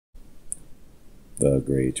the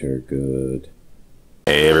greater good.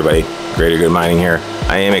 Hey everybody, Greater Good Mining here.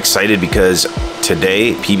 I am excited because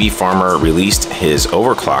today PBFARMER released his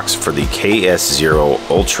overclocks for the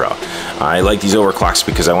KS0 Ultra. I like these overclocks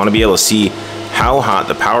because I want to be able to see how hot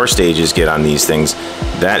the power stages get on these things.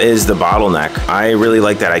 That is the bottleneck. I really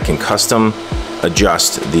like that I can custom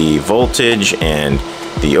adjust the voltage and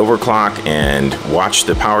the overclock and watch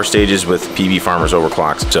the power stages with PBFARMER's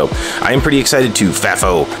overclocks. So I am pretty excited to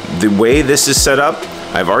FAFO. The way this is set up,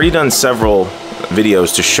 I've already done several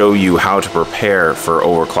videos to show you how to prepare for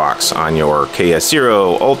overclocks on your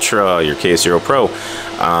KS0 Ultra, your KS0 Pro.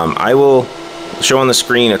 I will show on the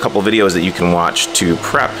screen a couple videos that you can watch to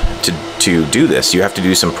prep to do this. You have to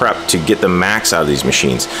do some prep to get the max out of these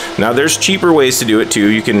machines. Now there's cheaper ways to do it too.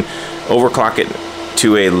 You can overclock it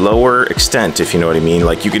to a lower extent, if you know what I mean.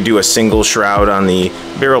 Like you could do a single shroud on the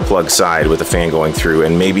barrel plug side with a fan going through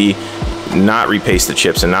and maybe not repaste the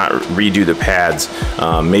chips and not redo the pads.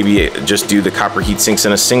 Maybe just do the copper heat sinks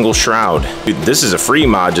in a single shroud. This is a free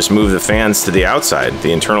mod, just move the fans to the outside.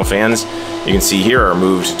 The internal fans you can see here are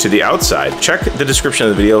moved to the outside. Check the description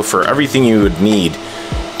of the video for everything you would need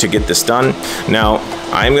to get this done. Now,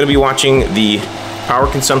 I'm gonna be watching the power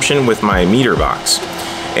consumption with my meter box.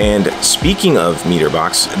 And speaking of meter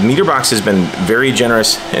box has been very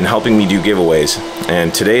generous in helping me do giveaways,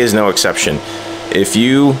 and today is no exception. If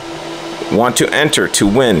you want to enter to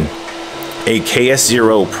win a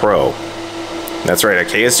KS0 Pro, that's right, a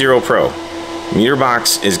KS0 Pro,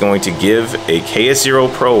 Meterbox is going to give a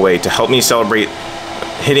KS0 Pro away to help me celebrate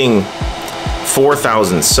hitting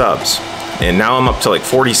 4,000 subs. And now I'm up to like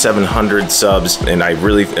 4,700 subs, and I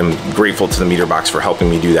really am grateful to the Meterbox for helping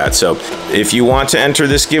me do that. So if you want to enter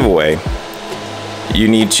this giveaway, you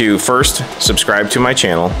need to first subscribe to my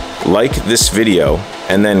channel, like this video,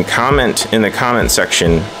 and then comment in the comment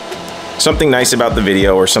section something nice about the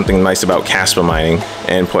video or something nice about Kaspa mining,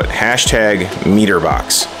 and put hashtag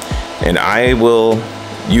Meterbox. And I will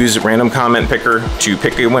use random comment picker to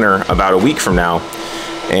pick a winner about a week from now,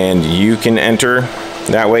 and you can enter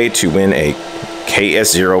that way to win a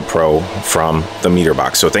KS0 Pro from the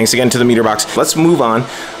Meterbox. So thanks again to the Meterbox. Let's move on.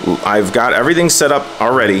 I've got everything set up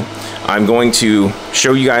already. I'm going to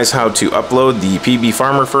show you guys how to upload the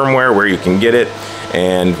PBFARMER firmware, where you can get it,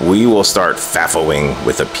 and we will start FAFO'ing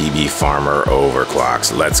with the PBFARMER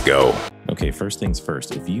overclocks. Let's go. Okay, first things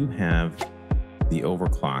first. If you have the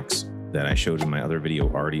overclocks that I showed in my other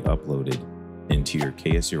video already uploaded into your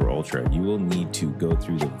KS0 Ultra, you will need to go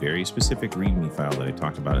through the very specific README file that I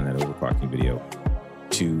talked about in that overclocking video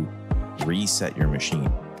to reset your machine.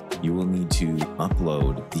 You will need to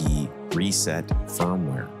upload the reset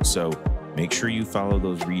firmware. So make sure you follow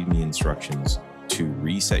those README instructions to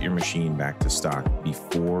reset your machine back to stock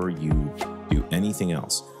before you do anything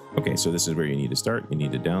else. Okay, so this is where you need to start. You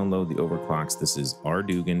need to download the overclocks. This is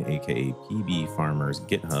Dugan, aka PBFARMER's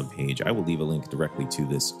GitHub page. I will leave a link directly to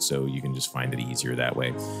this so you can just find it easier that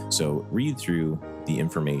way. So read through the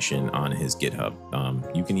information on his GitHub.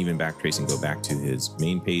 You can even backtrace and go back to his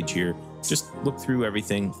main page here. Just look through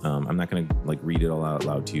everything. I'm not gonna like read it all out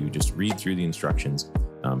loud to you. Just read through the instructions.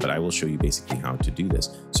 But I will show you basically how to do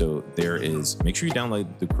this. So there is, make sure you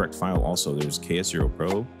download the correct file also. There's KS0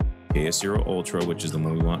 Pro, KS0 Ultra, which is the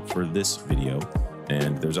one we want for this video.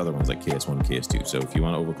 And there's other ones like KS1, KS2. So if you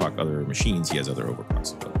want to overclock other machines, he has other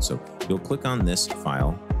overclocks as well. So you'll click on this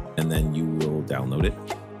file and then you will download it.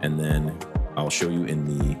 And then I'll show you in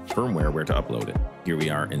the firmware where to upload it. Here we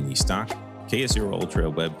are in the stock KS0 Ultra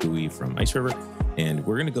web GUI from Iceriver. And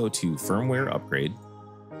we're going to go to firmware upgrade.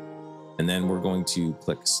 And then we're going to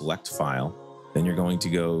click select file. Then you're going to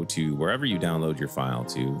go to wherever you download your file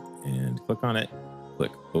to and click on it.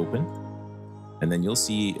 Click open, and then you'll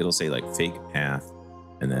see it'll say like fake path,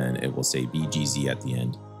 and then it will say BGZ at the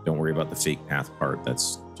end. Don't worry about the fake path part.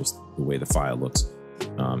 That's just the way the file looks.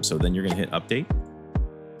 So then you're going to hit update,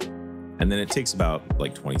 and then it takes about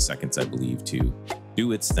like 20 seconds, I believe, to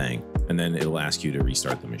do its thing, and then it'll ask you to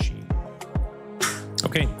restart the machine.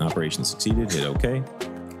 Okay, operation succeeded. Hit OK,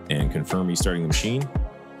 and confirm restarting the machine,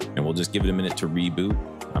 and we'll just give it a minute to reboot.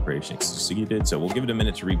 Operation succeeded. So we'll give it a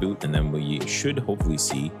minute to reboot, and then we should hopefully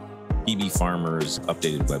see PBFARMER's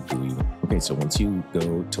updated web GUI. Okay, so once you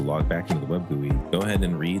go to log back into the web GUI, go ahead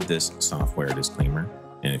and read this software disclaimer.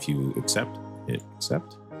 And if you accept, hit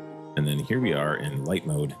accept. And then here we are in light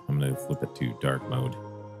mode. I'm going to flip it to dark mode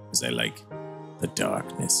because I like the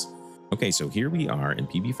darkness. Okay, so here we are in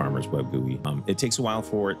PBFARMERS web GUI. It takes a while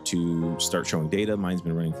for it to start showing data. Mine's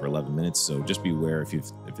been running for 11 minutes, so just be aware if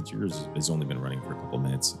it's yours has only been running for a couple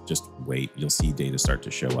minutes, just wait. You'll see data start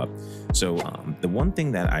to show up. So the one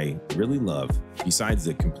thing that I really love, besides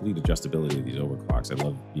the complete adjustability of these overclocks, I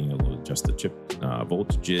love being able to adjust the chip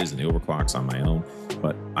voltages and the overclocks on my own,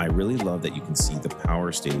 but I really love that you can see the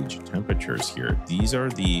power stage temperatures here. These are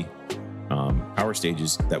the power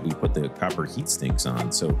stages that we put the copper heat sinks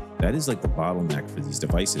on. So that is like the bottleneck for these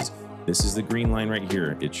devices. This is the green line right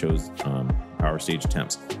here. It shows power stage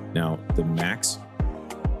temps. Now, the max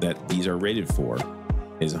that these are rated for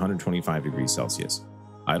is 125 degrees Celsius.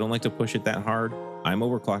 I don't like to push it that hard. I'm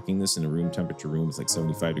overclocking this in a room temperature room. It's like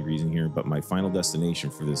 75 degrees in here, but my final destination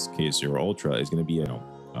for this KS0 Ultra is going to be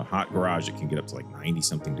a hot garage that can get up to like 90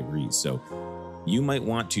 something degrees. So you might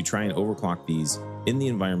want to try and overclock these in the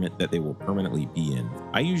environment that they will permanently be in.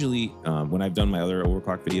 I usually, when I've done my other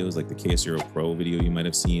overclock videos, like the KS0 Pro video you might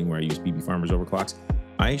have seen where I use PBFARMERS overclocks,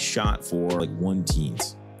 I shot for like 1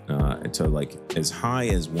 teens to like as high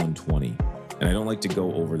as 120. And I don't like to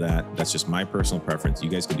go over that. That's just my personal preference. You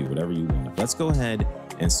guys can do whatever you want. Let's go ahead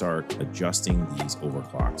and start adjusting these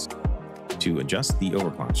overclocks. To adjust the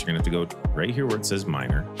overclocks, you're gonna have to go right here where it says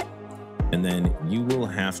minor. And then you will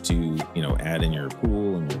have to, add in your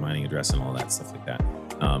pool and your mining address and all that stuff like that.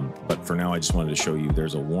 But for now, I just wanted to show you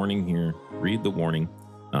there's a warning here. Read the warning.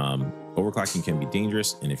 Overclocking can be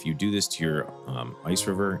dangerous. And if you do this to your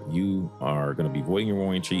Iceriver, you are going to be voiding your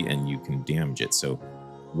warranty and you can damage it. So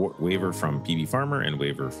waiver from PBFARMER and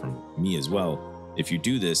waiver from me as well. If you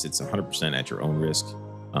do this, it's 100% at your own risk.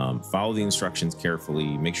 Follow the instructions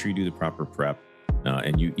carefully. Make sure you do the proper prep.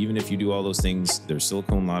 And even if you do all those things, there's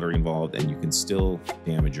silicone lottery involved and you can still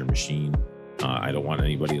damage your machine. I don't want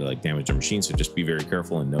anybody to damage your machine, so just be very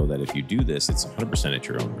careful and know that if you do this, it's 100% at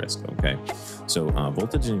your own risk, okay? So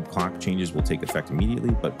voltage and clock changes will take effect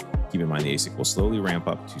immediately, but keep in mind the ASIC will slowly ramp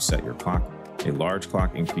up to set your clock. A large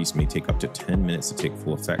clock increase may take up to 10 minutes to take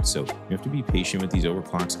full effect, so you have to be patient with these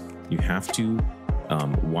overclocks. You have to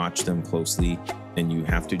watch them closely, and you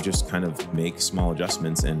have to just kind of make small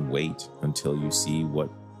adjustments and wait until you see what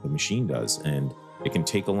the machine does. And it can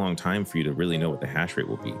take a long time for you to really know what the hash rate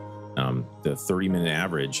will be. The 30-minute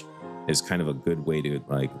average is kind of a good way to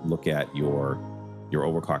look at your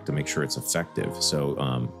overclock to make sure it's effective.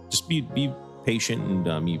 So just be patient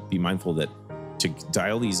and be mindful that to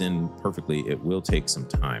dial these in perfectly, it will take some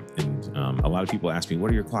time. And a lot of people ask me,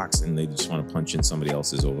 what are your clocks? And they just want to punch in somebody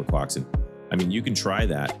else's overclocks. And I mean, you can try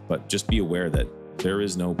that, but just be aware that there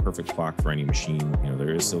is no perfect clock for any machine.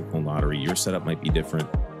 There is silicone lottery. Your setup might be different.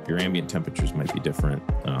 Your ambient temperatures might be different.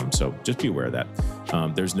 So just be aware of that.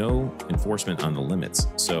 There's no enforcement on the limits.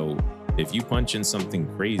 So if you punch in something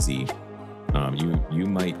crazy, you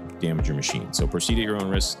might damage your machine. So proceed at your own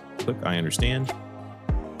risk. Click I understand.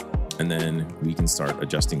 And then we can start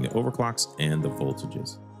adjusting the overclocks and the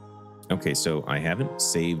voltages. Okay, so I haven't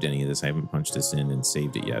saved any of this. I haven't punched this in and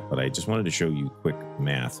saved it yet, but I just wanted to show you quick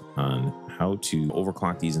math on how to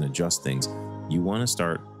overclock these and adjust things. You want to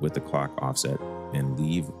start with the clock offset and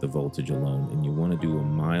leave the voltage alone, and you want to do a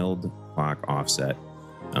mild clock offset.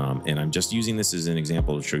 And I'm just using this as an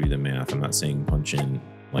example to show you the math. I'm not saying punch in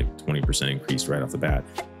like 20% increase right off the bat.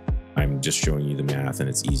 I'm just showing you the math, and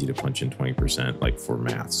it's easy to punch in 20% for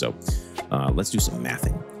math. So let's do some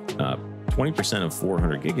mathing. 20% of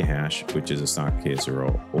 400 gigahash, which is a stock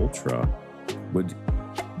KS0 Ultra, would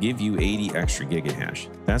give you 80 extra gigahash.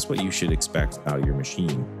 That's what you should expect out of your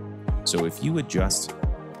machine. So if you adjust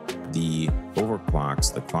the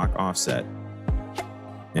overclocks, the clock offset,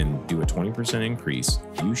 and do a 20% increase,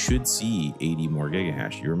 you should see 80 more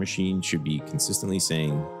gigahash. Your machine should be consistently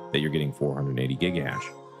saying that you're getting 480 gigahash.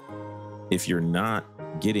 If you're not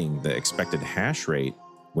getting the expected hash rate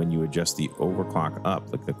when you adjust the overclock up,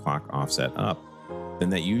 like the clock offset up, then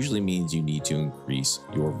that usually means you need to increase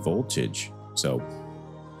your voltage. So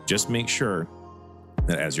just make sure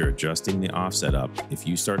that as you're adjusting the offset up, if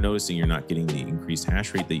you start noticing you're not getting the increased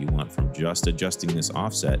hash rate that you want from just adjusting this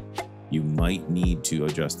offset, you might need to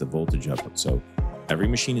adjust the voltage up. So every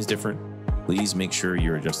machine is different. Please make sure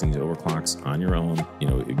you're adjusting these overclocks on your own.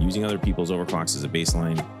 Using other people's overclocks as a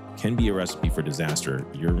baseline can be a recipe for disaster.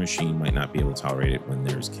 Your machine might not be able to tolerate it when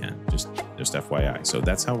theirs can. Just FYI. So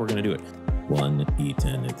that's how we're going to do it. One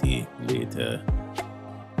eternity later.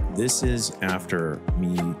 This is after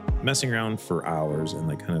me messing around for hours and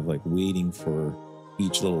waiting for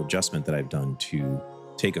each little adjustment that I've done to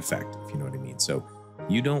take effect, if you know what I mean. So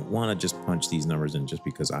you don't want to just punch these numbers in just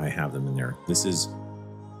because I have them in there. This is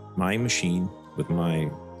my machine with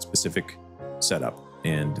my specific setup.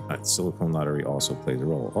 and silicone lottery also plays a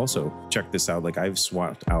role. Also, check this out, like I've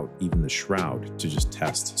swapped out even the shroud to just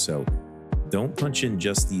test. So don't punch in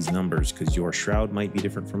just these numbers, because your shroud might be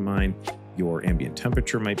different from mine, your ambient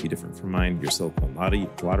temperature might be different from mine, your silicone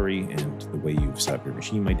lottery and the way you've set up your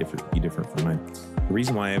machine might be different from mine. The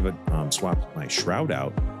reason why I have swapped my shroud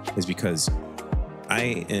out is because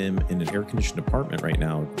I am in an air-conditioned apartment right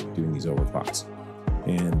now doing these overclocks,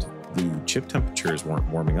 and the chip temperatures weren't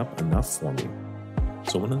warming up enough for me.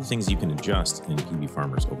 So one of the things you can adjust in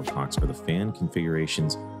PBFARMERS Overclocks are the fan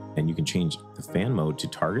configurations, and you can change the fan mode to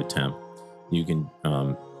target temp. You can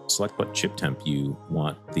select what chip temp you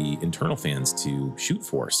want the internal fans to shoot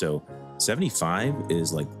for. So 75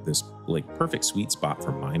 is like this perfect sweet spot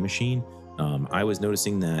for my machine. I was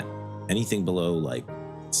noticing that anything below like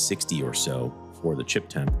 60 or so for the chip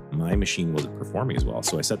temp, my machine wasn't performing as well.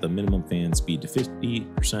 So I set the minimum fan speed to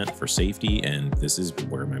 50% for safety, and this is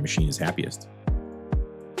where my machine is happiest.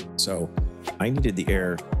 So I needed the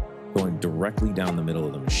air going directly down the middle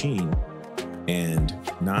of the machine and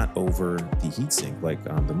not over the heatsink. Like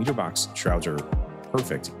the meter box shrouds are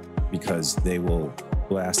perfect because they will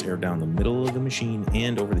blast air down the middle of the machine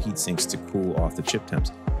and over the heat sinks to cool off the chip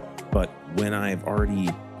temps. But when I've already,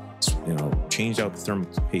 changed out the thermal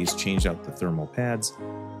paste, changed out the thermal pads,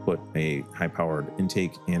 put a high-powered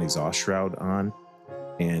intake and exhaust shroud on,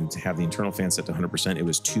 and have the internal fan set to 100%, it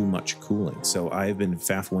was too much cooling. So I've been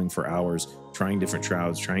FAFO'ing for hours, trying different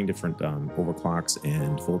shrouds, trying different overclocks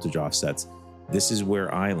and voltage offsets. This is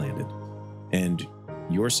where I landed. And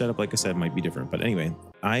your setup, like I said, might be different. But anyway,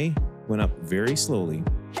 I went up very slowly.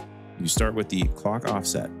 You start with the clock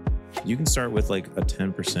offset. You can start with like a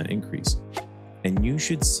 10% increase, and you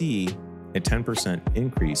should see a 10%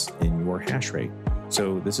 increase in your hash rate.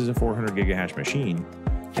 So this is a 400 gigahash machine.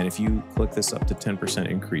 And if you click this up to 10%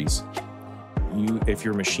 increase, if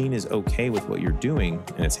your machine is okay with what you're doing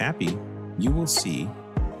and it's happy, you will see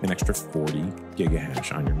an extra 40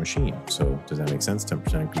 gigahash on your machine. So does that make sense?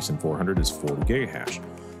 10% increase in 400 is 40 gigahash.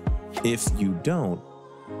 If you don't,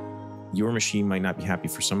 your machine might not be happy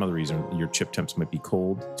for some other reason. Your chip temps might be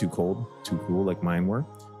too cool like mine were,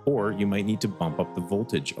 or you might need to bump up the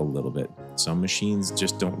voltage a little bit. Some machines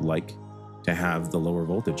just don't like to have the lower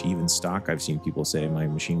voltage. Even stock, I've seen people say my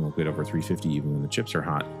machine won't get over 350 even when the chips are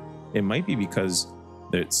hot. It might be because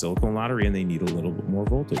it's silicone lottery and they need a little bit more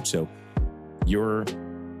voltage. So your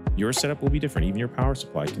setup will be different. Even your power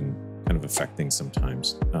supply can kind of affect things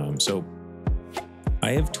sometimes. So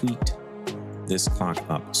I have tweaked this clock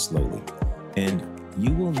up slowly, and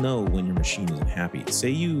you will know when your machine isn't happy. Say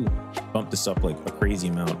you bump this up like a crazy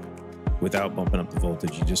amount without bumping up the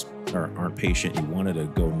voltage. You just aren't patient. You wanted to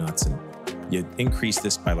go nuts, and you increase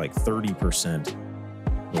this by like 30%,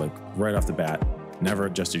 like right off the bat, never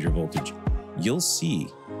adjusted your voltage. You'll see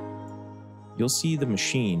the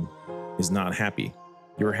machine is not happy.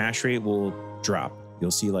 Your hash rate will drop.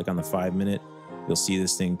 You'll see like on the 5-minute, you'll see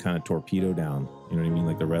this thing kind of torpedo down. You know what I mean?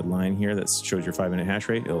 Like the red line here that shows your 5-minute hash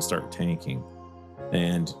rate, it'll start tanking.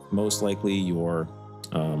 And most likely your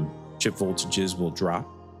chip voltages will drop.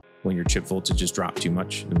 When your chip voltages drop too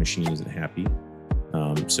much, the machine isn't happy.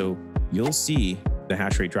 So you'll see the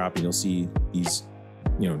hash rate drop, and you'll see these,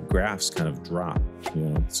 graphs kind of drop,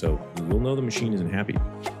 so you'll know the machine isn't happy.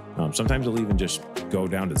 Sometimes it'll even just go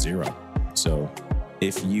down to 0. So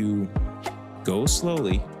if you go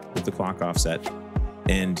slowly with the clock offset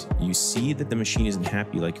and you see that the machine isn't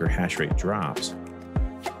happy, like your hash rate drops,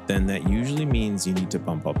 then that usually means you need to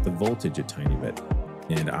bump up the voltage a tiny bit.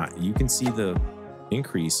 And you can see the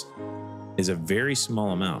increase is a very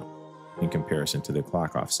small amount in comparison to the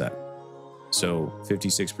clock offset. So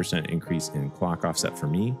 56% increase in clock offset for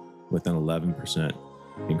me with an 11%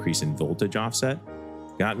 increase in voltage offset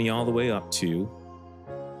got me all the way up to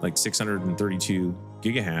like 632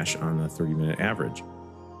 gigahash on the 30-minute average.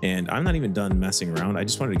 And I'm not even done messing around. I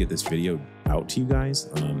just wanted to get this video out to you guys.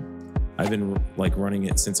 I've been like running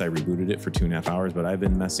it since I rebooted it for 2.5 hours, but I've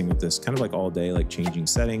been messing with this kind of like all day, like changing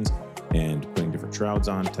settings and putting different shrouds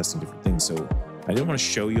on, testing different things. So I didn't want to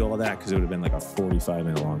show you all of that because it would have been like a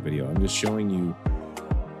 45-minute long video. I'm just showing you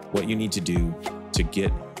what you need to do to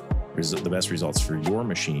get the best results for your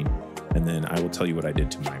machine. And then I will tell you what I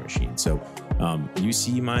did to my machine. So you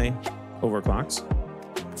see my overclocks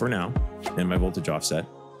for now and my voltage offset.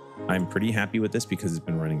 I'm pretty happy with this because it's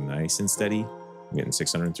been running nice and steady. I'm getting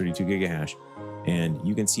 632 gigahash, and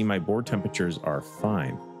you can see my board temperatures are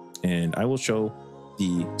fine. And I will show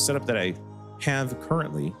the setup that I have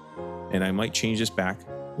currently, and I might change this back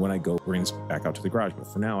when I go bring this back out to the garage. But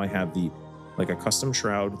for now, I have like a custom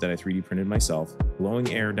shroud that I 3D printed myself,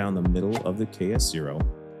 blowing air down the middle of the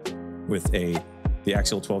KS0 with a the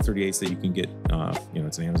Axial 1238s that you can get, you know,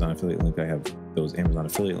 it's an Amazon affiliate link. I have those Amazon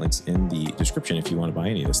affiliate links in the description if you want to buy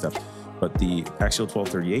any of this stuff. But the Axial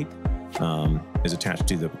 1238 is attached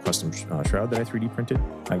to the custom shroud that I 3D printed.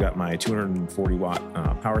 I've got my 240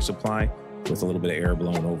 watt power supply with a little bit of air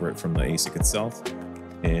blowing over it from the ASIC itself.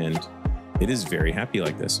 And it is very happy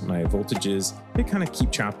like this. My voltages, they kind of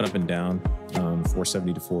keep chopping up and down,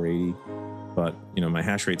 470 to 480. But, you know, my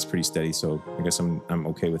hash rate's pretty steady, so I guess I'm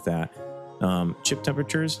okay with that. Chip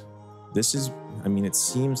temperatures, this is, I mean, it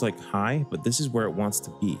seems like high, but this is where it wants to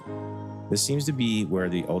be. This seems to be where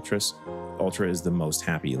the Ultra is the most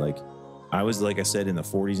happy. Like, I was, like I said, in the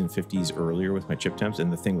 40s and 50s earlier with my chip temps,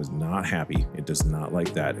 and the thing was not happy. It does not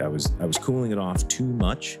like that. I was cooling it off too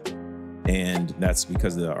much, and that's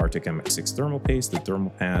because of the Arctic MX6 thermal paste, the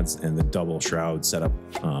thermal pads, and the double shroud setup.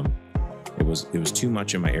 It was too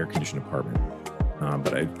much in my air-conditioned apartment.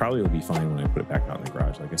 But it probably will be fine when I put it back out in the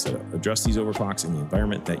garage. Like I said, adjust these overclocks in the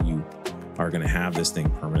environment that you are going to have this thing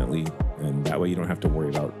permanently, and that way you don't have to worry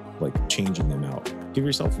about like changing them out. Give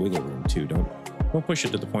yourself wiggle room too. Don't push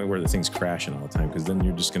it to the point where the thing's crashing all the time, because then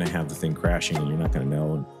you're just going to have the thing crashing and you're not going to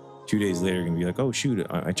know. And 2 days later, you're going to be like, oh shoot,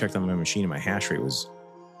 I checked on my machine and my hash rate was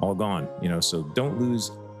all gone. You know, so don't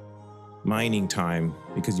lose mining time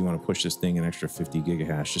because you want to push this thing an extra 50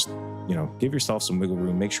 gigahash. Just, you know, give yourself some wiggle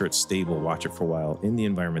room, make sure it's stable, watch it for a while in the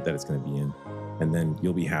environment that it's going to be in, and then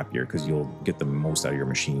you'll be happier because you'll get the most out of your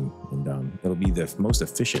machine, and it'll be the most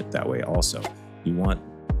efficient that way. Also, you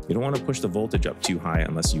don't want to push the voltage up too high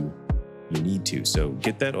unless you need to. So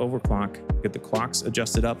get that overclock, get the clocks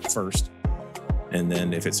adjusted up first, and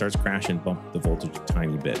then if it starts crashing, bump the voltage a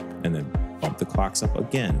tiny bit, and then bump the clocks up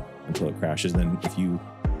again until it crashes. Then if you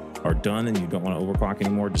are done and you don't want to overclock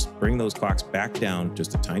anymore, just bring those clocks back down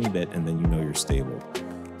just a tiny bit, and then you know you're stable.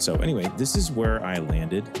 So anyway, this is where I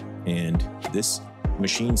landed, and this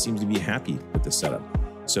machine seems to be happy with the setup.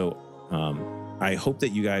 So I hope that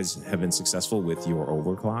you guys have been successful with your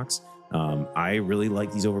overclocks. I really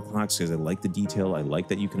like these overclocks because I like the detail. I like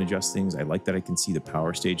that you can adjust things. I like that I can see the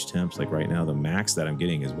power stage temps. Like right now, the max that I'm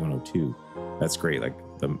getting is 102. That's great. Like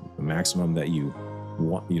the maximum that you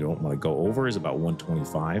don't want to go over is about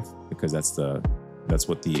 125, because that's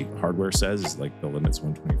what the hardware says is like the limit's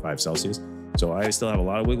 125 Celsius. So I still have a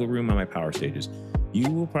lot of wiggle room on my power stages. You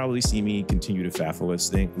will probably see me continue to FAFO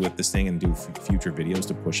with this thing and do future videos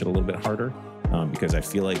to push it a little bit harder, because I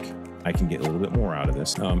feel like I can get a little bit more out of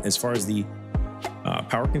this. As far as the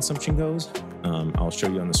power consumption goes, I'll show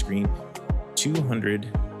you on the screen.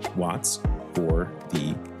 200 watts for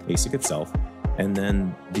the ASIC itself, and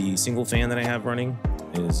then the single fan that I have running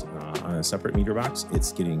is on a separate meter box.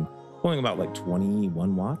 It's pulling about like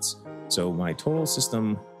 21 watts. So my total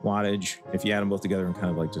system wattage, if you add them both together and kind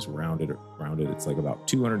of like just round it, it's like about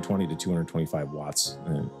 220 to 225 watts,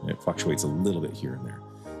 and it fluctuates a little bit here and there.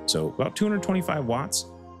 So about 225 watts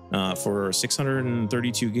for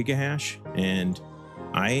 632 gigahash. And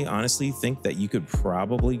I honestly think that you could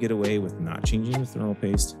probably get away with not changing the thermal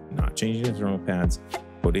paste, not changing the thermal pads,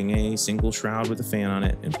 putting a single shroud with a fan on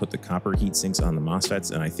it, and put the copper heat sinks on the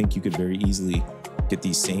MOSFETs. And I think you could very easily get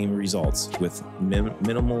these same results with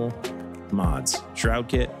minimal mods: shroud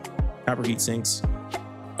kit, copper heat sinks,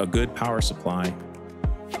 a good power supply,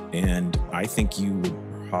 and I think you would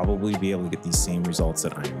probably be able to get these same results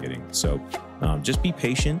that I'm getting. So just be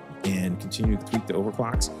patient and continue to tweak the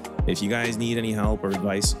overclocks. If you guys need any help or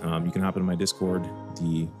advice, you can hop into my Discord.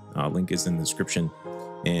 The link is in the description.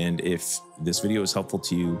 And if this video is helpful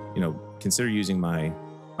to you, consider using my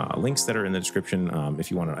links that are in the description. If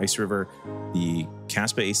you want an Iceriver, the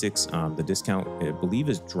Kaspa ASICs, the discount, I believe,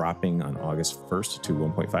 is dropping on August 1st to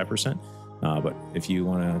 1.5%. But if you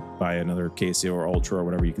want to buy another KS0 Ultra or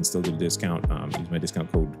whatever, you can still get a discount. Use my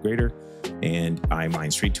discount code GREATER, and I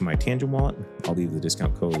mine straight to my Tangent wallet. I'll leave the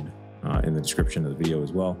discount code in the description of the video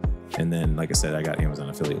as well. And then, like I said, I got Amazon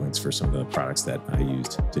affiliate links for some of the products that I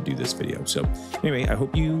used to do this video. So anyway, I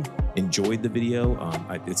hope you enjoyed the video.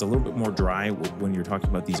 It's a little bit more dry when you're talking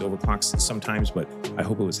about these overclocks sometimes, but I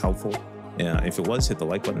hope it was helpful. If it was, hit the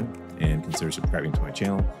like button and consider subscribing to my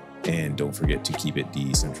channel. And don't forget to keep it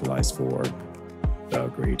decentralized for the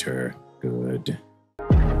greater good.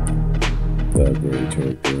 The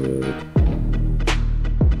greater good.